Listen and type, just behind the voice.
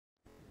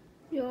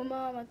Your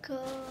mama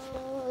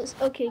calls.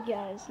 Okay,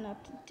 guys,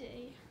 not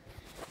today.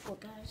 Well,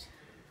 guys.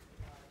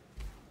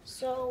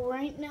 So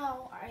right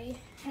now I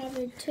have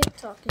a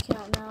TikTok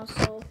account now.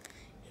 So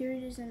here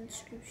it is in the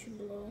description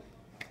below.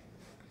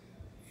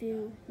 If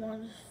you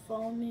want to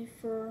follow me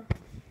for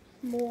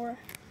more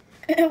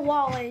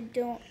while I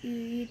don't do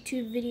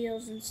YouTube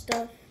videos and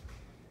stuff.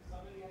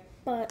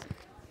 But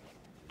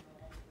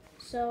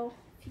so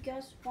if you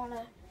guys want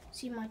to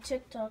see my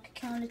TikTok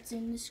account, it's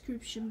in the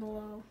description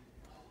below.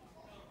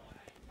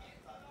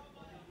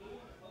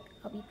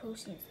 I'll be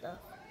posting stuff.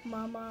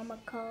 My mama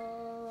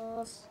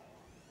calls.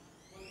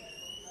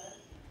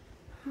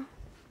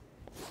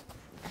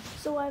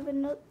 So I have a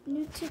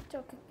new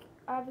TikTok.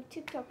 I have a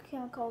TikTok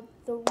account called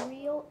The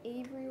Real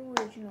Avery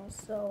Original.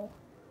 So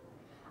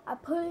I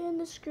put it in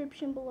the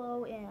description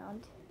below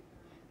and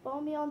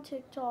follow me on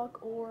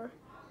TikTok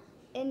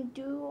and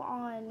do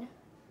on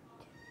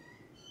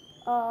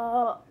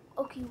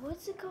okay,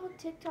 what's it called?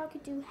 TikTok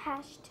and do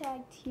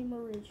hashtag Team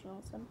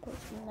Originals. I'm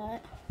posting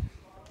that.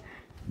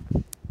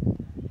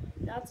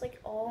 That's like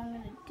all I'm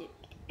gonna do.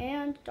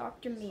 And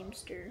Dr.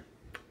 Memester.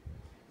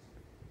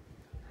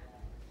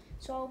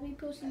 So I'll be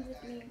posting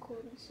with me and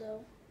Corbin,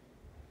 so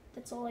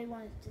that's all I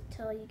wanted to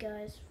tell you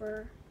guys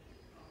for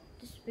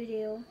this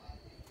video.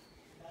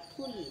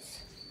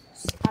 Please,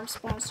 I'm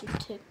sponsored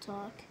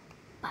TikTok.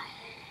 Bye.